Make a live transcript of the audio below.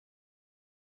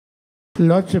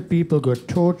lots of people got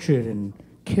tortured and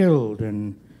killed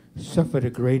and suffered a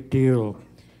great deal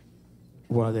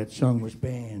while that song was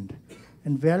banned.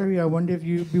 And Valerie, I wonder if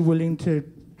you'd be willing to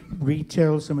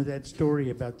retell some of that story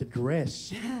about the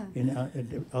dress in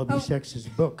Albie Sachs's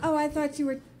book. Oh, I thought you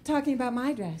were talking about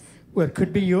my dress. Well, it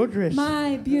could be your dress.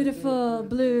 My beautiful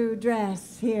blue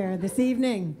dress here this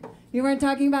evening. You weren't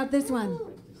talking about this one.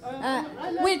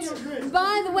 Which,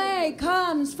 by the way,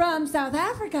 comes from South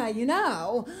Africa, you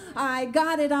know. I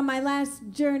got it on my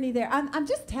last journey there. I'm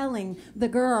just telling the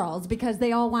girls because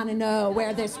they all want to know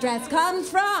where this dress comes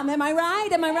from. Am I right?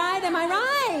 Am I right? Am I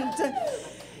right?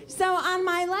 So on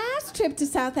my last trip to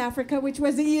South Africa, which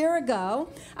was a year ago,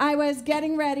 I was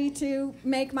getting ready to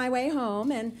make my way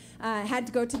home and had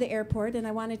to go to the airport, and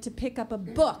I wanted to pick up a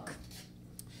book.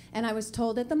 And I was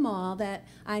told at the mall that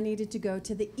I needed to go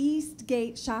to the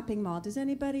Eastgate shopping mall. Has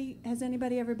anybody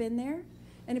ever been there?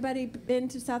 Anybody been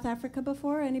to South Africa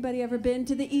before? Anybody ever been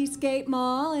to the Eastgate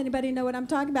Mall? Anybody know what I'm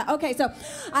talking about? Okay, so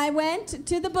I went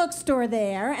to the bookstore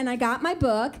there, and I got my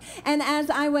book, and as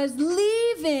I was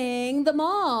leaving the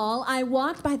mall, I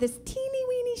walked by this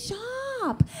teeny-weeny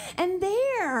shop, and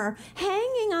there,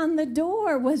 hanging on the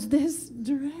door, was this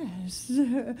dress.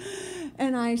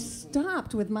 And I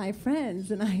stopped with my friends,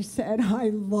 and I said,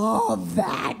 I love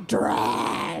that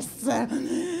dress.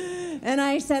 And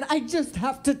I said, I just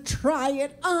have to try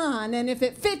it on, and if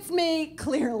it fits me,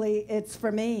 clearly it's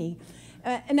for me.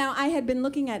 Now, I had been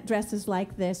looking at dresses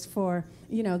like this for,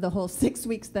 you know, the whole 6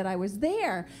 weeks that I was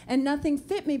there, and nothing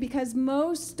fit me because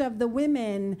most of the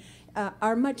women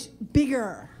are much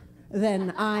bigger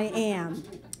than I am.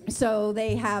 So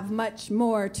they have much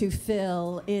more to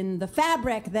fill in the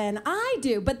fabric than I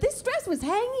do. But this dress was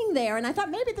hanging there, and I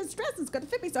thought maybe this dress is going to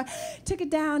fit me. So I took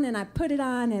it down, and I put it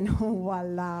on, and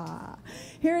voila.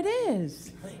 Here it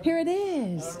is. Here it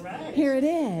is. All right. Here it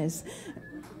is.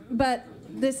 But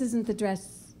this isn't the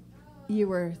dress you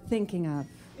were thinking of.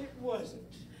 It wasn't.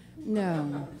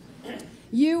 No.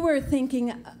 You were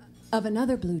thinking of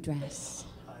another blue dress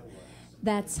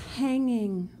that's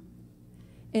hanging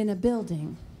in a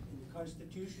building.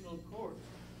 Constitutional Court.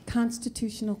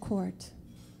 Constitutional Court.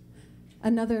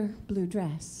 Another blue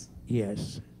dress.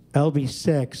 Yes. Albie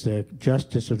Sachs, the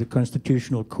Justice of the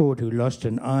Constitutional Court, who lost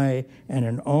an eye and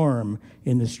an arm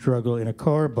in the struggle in a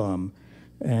car bomb,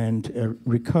 and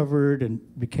recovered and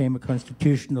became a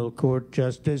Constitutional Court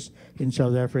Justice in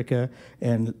South Africa,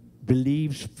 and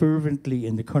believes fervently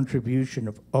in the contribution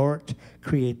of art,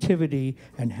 creativity,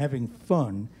 and having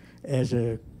fun as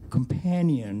a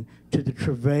companion to the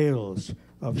travails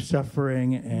of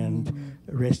suffering and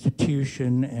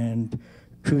restitution and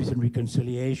truth and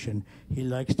reconciliation. He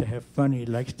likes to have fun. He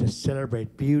likes to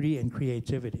celebrate beauty and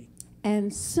creativity.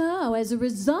 And so, as a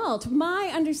result,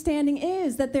 my understanding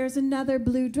is that there's another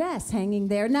blue dress hanging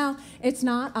there. Now, it's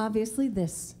not obviously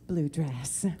this blue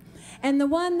dress. And the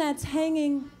one that's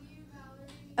hanging...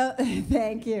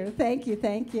 thank you, thank you,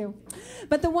 thank you.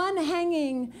 But the one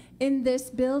hanging in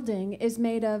this building is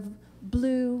made of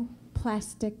blue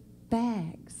plastic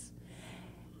bags.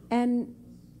 And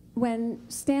when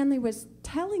Stanley was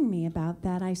telling me about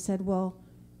that, I said, well,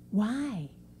 why?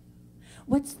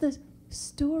 What's the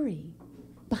story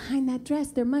behind that dress?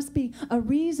 There must be a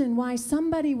reason why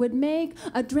somebody would make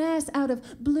a dress out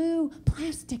of blue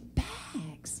plastic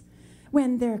bags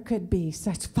when there could be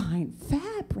such fine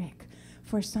fabric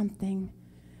for something.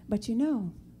 But you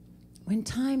know, when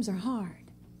times are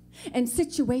hard and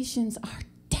situations are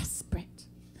desperate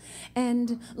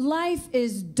and life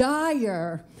is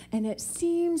dire and it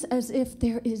seems as if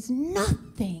there is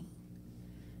nothing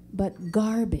but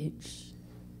garbage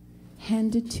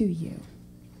handed to you,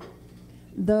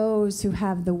 those who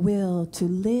have the will to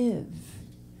live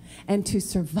and to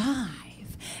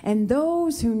survive, and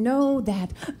those who know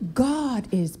that God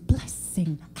is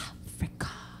blessing Africa,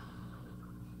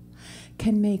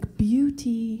 can make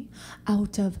beauty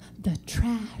out of the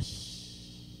trash.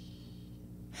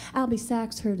 Albie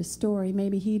Sachs heard a story.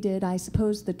 Maybe he did. I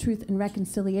suppose the Truth and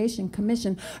Reconciliation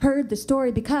Commission heard the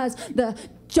story because the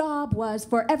job was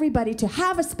for everybody to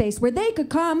have a space where they could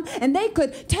come and they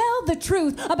could tell the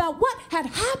truth about what had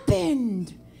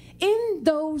happened in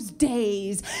those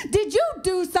days. Did you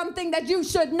do something that you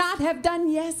should not have done?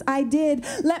 Yes, I did.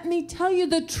 Let me tell you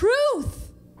the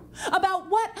truth about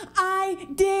what I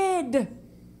did.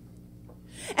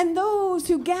 And those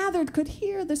who gathered could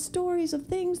hear the stories of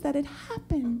things that had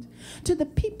happened to the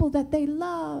people that they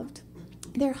loved,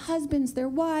 their husbands, their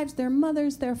wives, their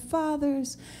mothers, their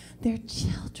fathers, their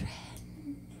children.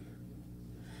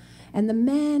 And the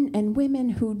men and women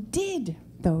who did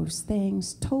those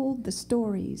things told the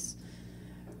stories.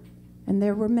 And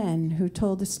there were men who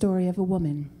told the story of a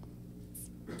woman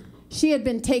She had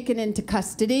been taken into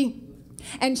custody,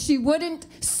 and she wouldn't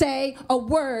say a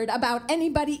word about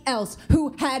anybody else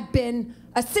who had been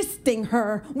assisting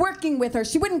her, working with her.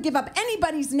 She wouldn't give up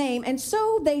anybody's name, and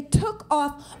so they took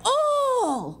off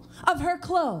all of her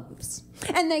clothes,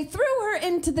 and they threw her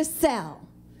into the cell,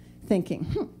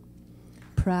 thinking,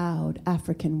 proud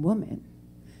African woman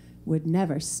would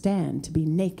never stand to be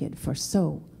naked for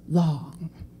so long.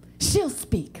 She'll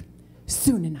speak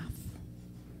soon enough.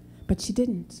 But she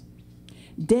didn't.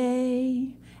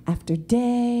 Day after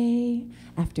day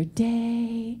after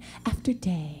day after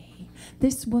day,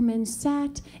 this woman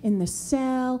sat in the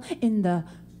cell in the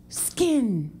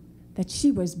skin that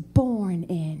she was born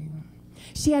in.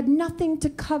 She had nothing to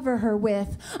cover her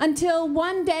with until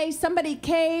one day somebody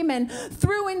came and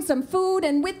threw in some food,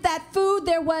 and with that food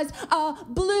there was a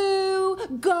blue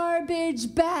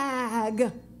garbage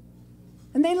bag.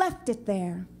 And they left it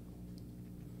there.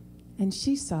 And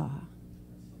she saw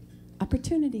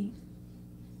opportunity,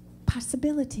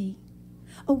 possibility,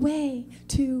 a way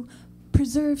to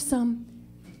preserve some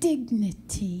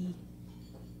dignity.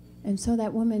 And so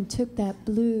that woman took that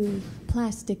blue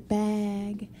plastic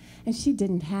bag, and she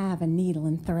didn't have a needle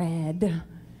and thread.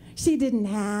 She didn't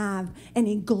have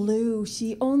any glue.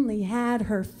 She only had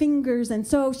her fingers, and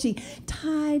so she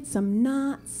tied some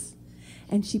knots,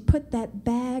 and she put that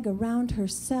bag around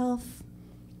herself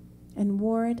and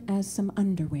wore it as some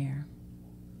underwear.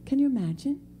 Can you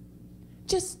imagine?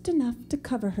 Just enough to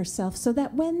cover herself so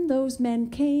that when those men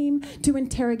came to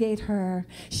interrogate her,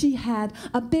 she had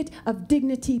a bit of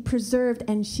dignity preserved,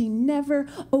 and she never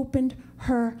opened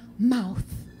her mouth.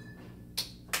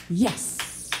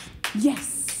 Yes,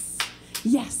 yes,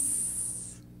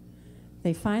 yes.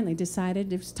 They finally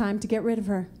decided it was time to get rid of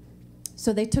her.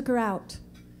 So they took her out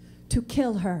to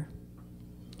kill her.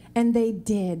 And they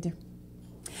did.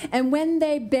 And when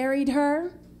they buried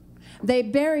her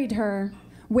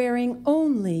wearing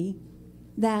only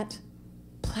that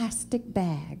plastic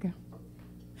bag.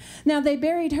 Now, they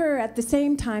buried her at the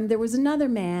same time. There was another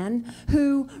man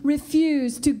who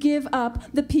refused to give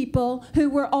up the people who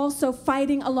were also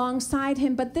fighting alongside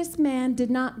him. But this man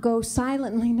did not go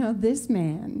silently. No, this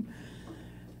man,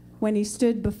 when he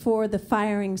stood before the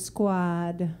firing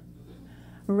squad,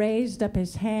 raised up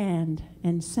his hand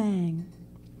and sang,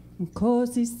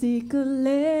 Nkosi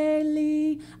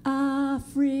sikuleli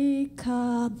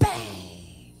Africa,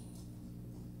 bang!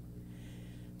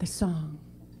 The song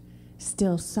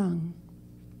still sung.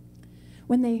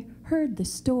 When they heard the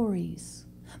stories,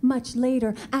 much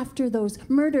later, after those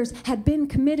murders had been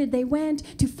committed, they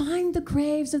went to find the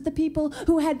graves of the people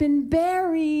who had been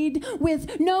buried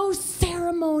with no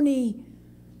ceremony.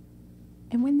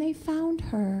 And when they found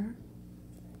her,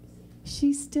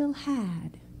 she still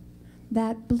had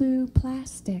that blue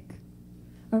plastic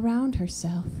around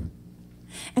herself.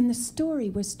 And the story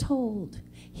was told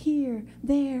here,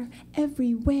 there,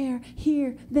 everywhere,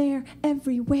 here, there,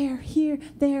 everywhere, here,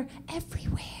 there,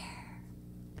 everywhere.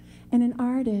 And an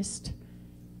artist,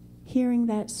 hearing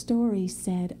that story,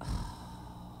 said, oh,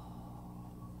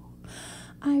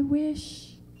 I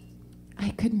wish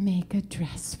I could make a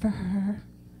dress for her.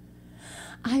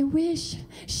 I wish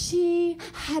she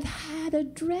had had a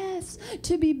dress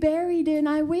to be buried in.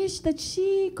 I wish that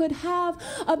she could have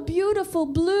a beautiful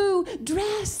blue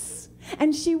dress.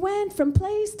 And she went from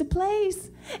place to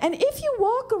place. And if you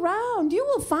walk around, you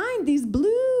will find these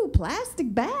blue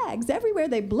plastic bags everywhere.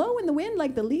 They blow in the wind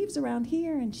like the leaves around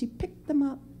here. And she picked them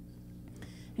up.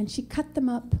 And she cut them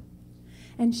up.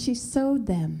 And she sewed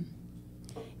them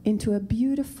into a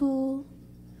beautiful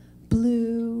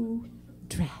blue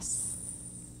dress.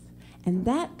 And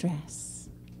that dress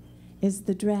is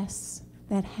the dress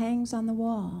that hangs on the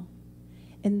wall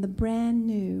in the brand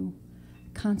new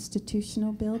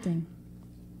Constitutional Building,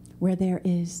 where there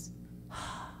is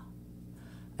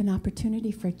an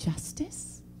opportunity for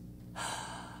justice,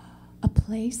 a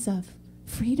place of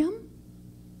freedom,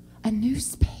 a new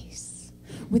space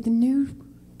with new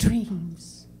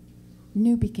dreams,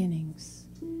 new beginnings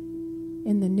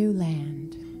in the new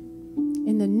land,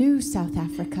 in the new South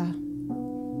Africa,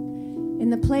 in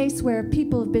the place where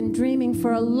people have been dreaming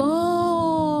for a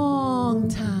long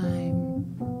time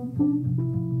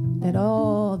that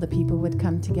all the people would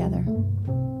come together.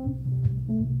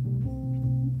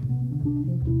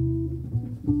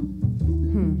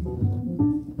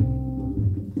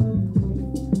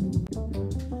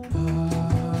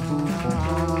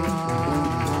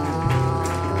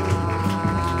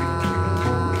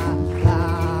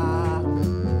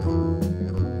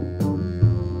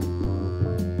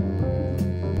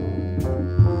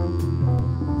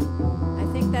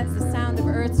 That's the sound of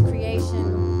Earth's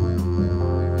creation.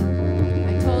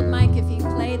 I told Mike if he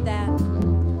played that,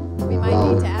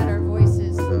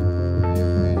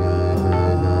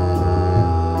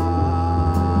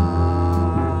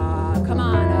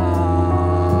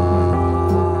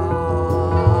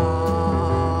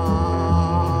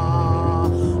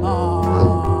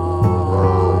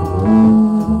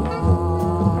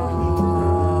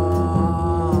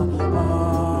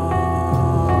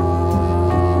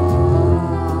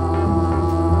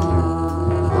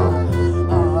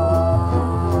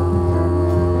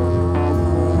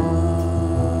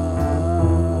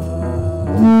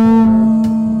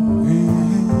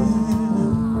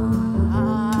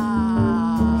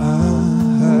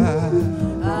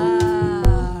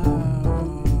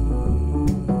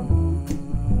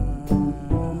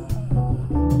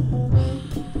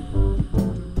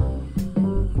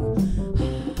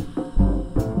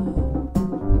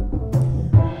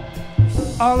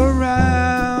 all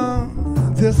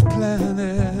around this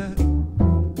planet.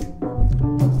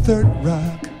 Third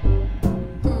rock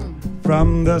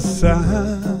from the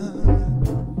sun.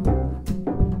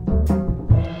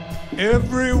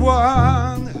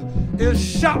 Everyone is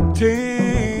shouting,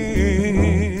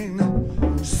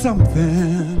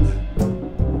 something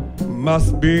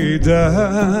must be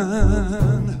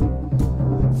done.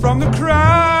 From the cries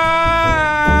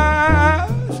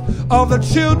of the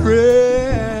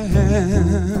children,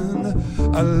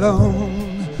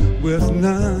 alone with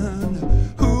none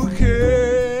who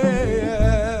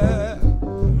care,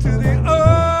 to the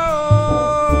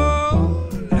old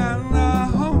and the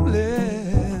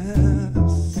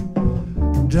homeless,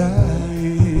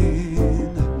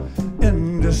 dying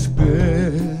in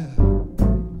despair.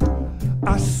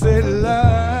 I say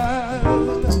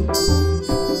love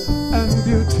and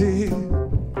beauty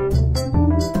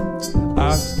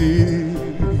are still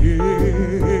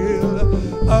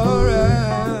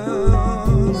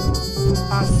around.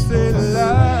 I say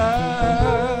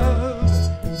love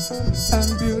and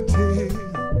beauty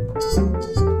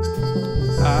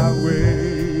are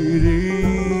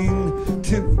waiting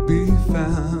to be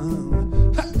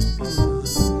found.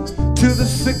 To the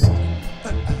sick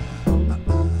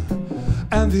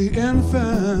and the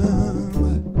infirm,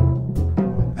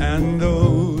 and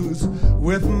those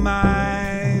with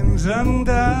minds undone,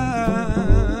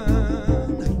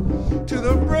 to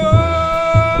the broken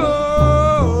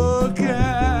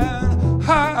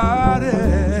hearted,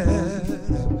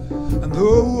 and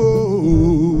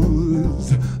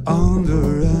those on the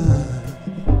run,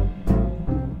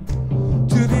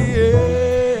 to the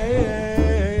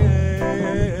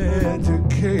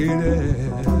educated,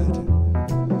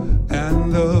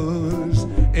 and those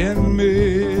in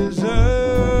misery,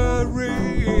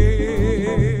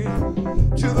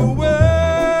 to the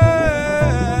well-attended,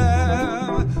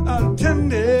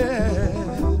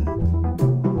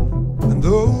 and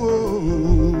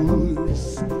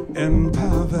those in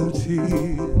poverty.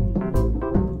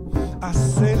 I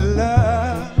say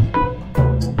love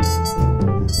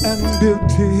and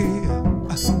beauty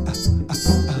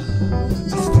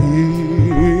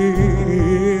still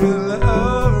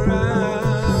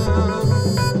around.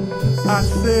 I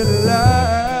say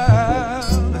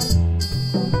love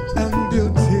and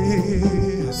beauty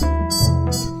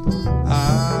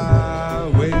are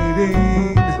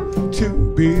waiting to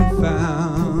be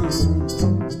found.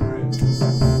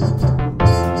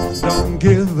 Don't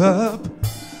give up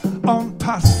on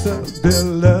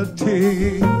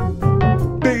possibility.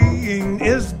 Being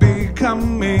is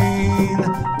becoming,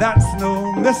 that's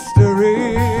no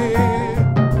mystery.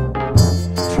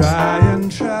 Try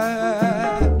and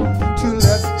try to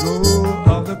let go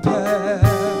of the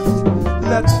past.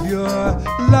 Let your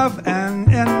love and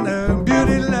inner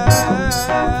beauty last.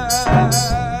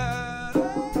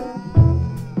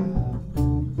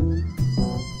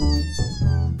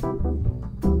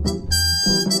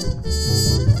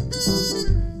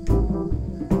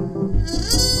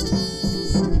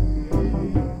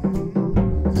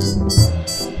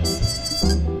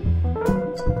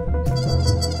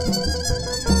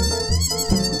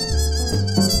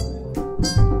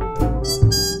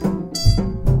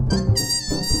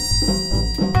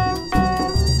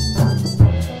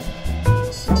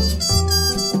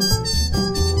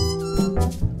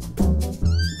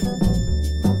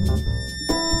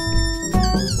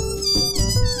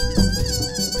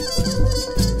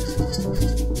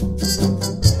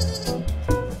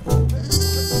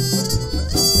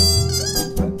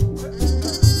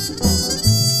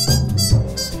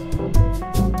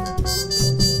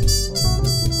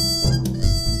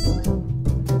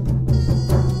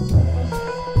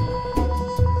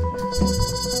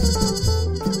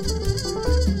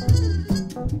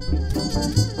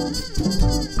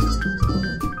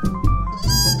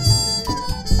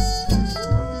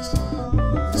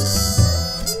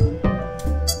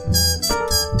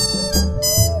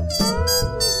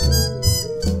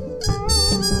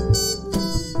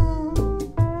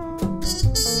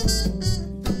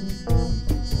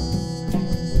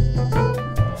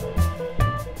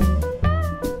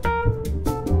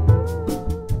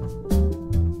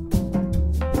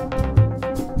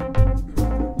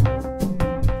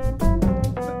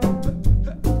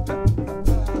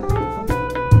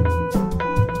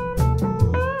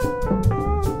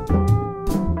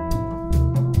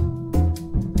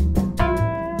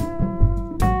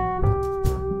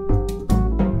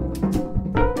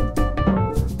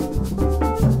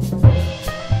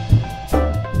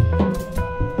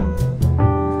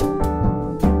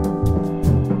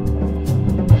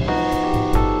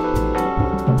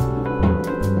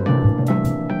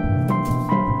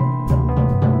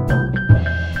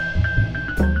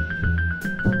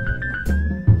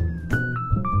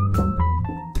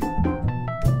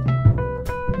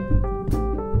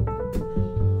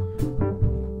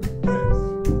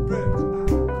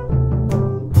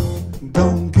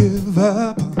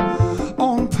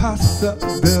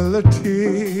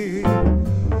 possibility.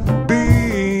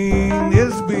 Being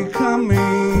is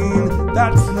becoming,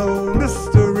 that's no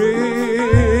mystery.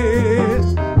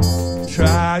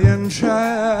 Try and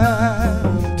try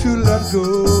to let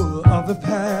go of the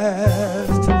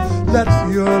past. Let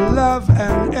your love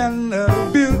and inner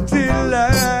beauty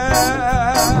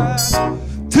last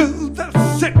to the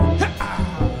sick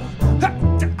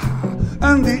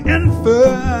and the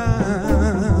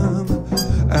infirm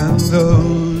and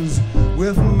those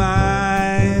with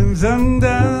minds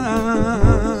undone,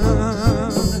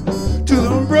 to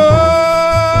the broken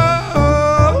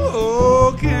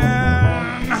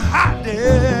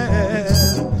hearted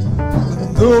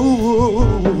and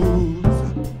those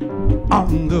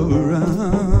on the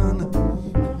run,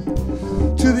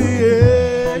 to the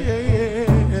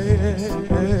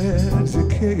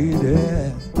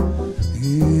educated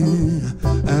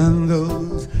and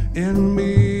those in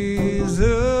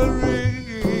misery,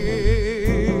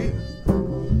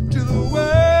 to the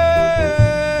well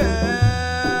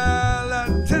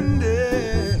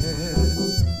attended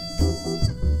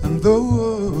and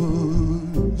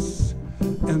those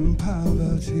in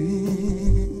poverty.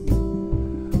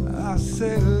 I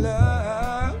say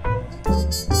love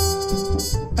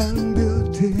and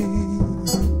beauty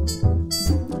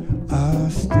are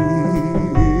still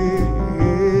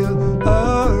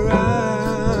around.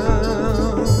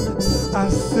 I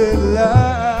say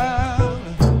love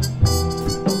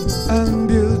and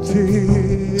beauty,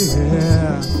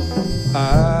 yeah,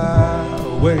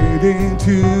 are waiting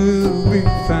to be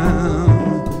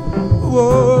found.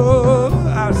 Whoa,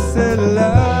 I said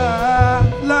love,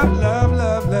 love, love,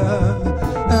 love, love,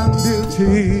 and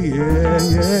beauty, yeah,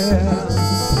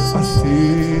 yeah, are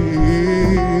still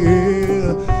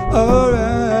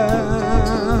around.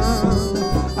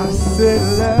 I said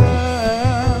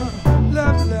love,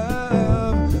 love,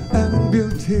 love, and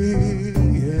beauty.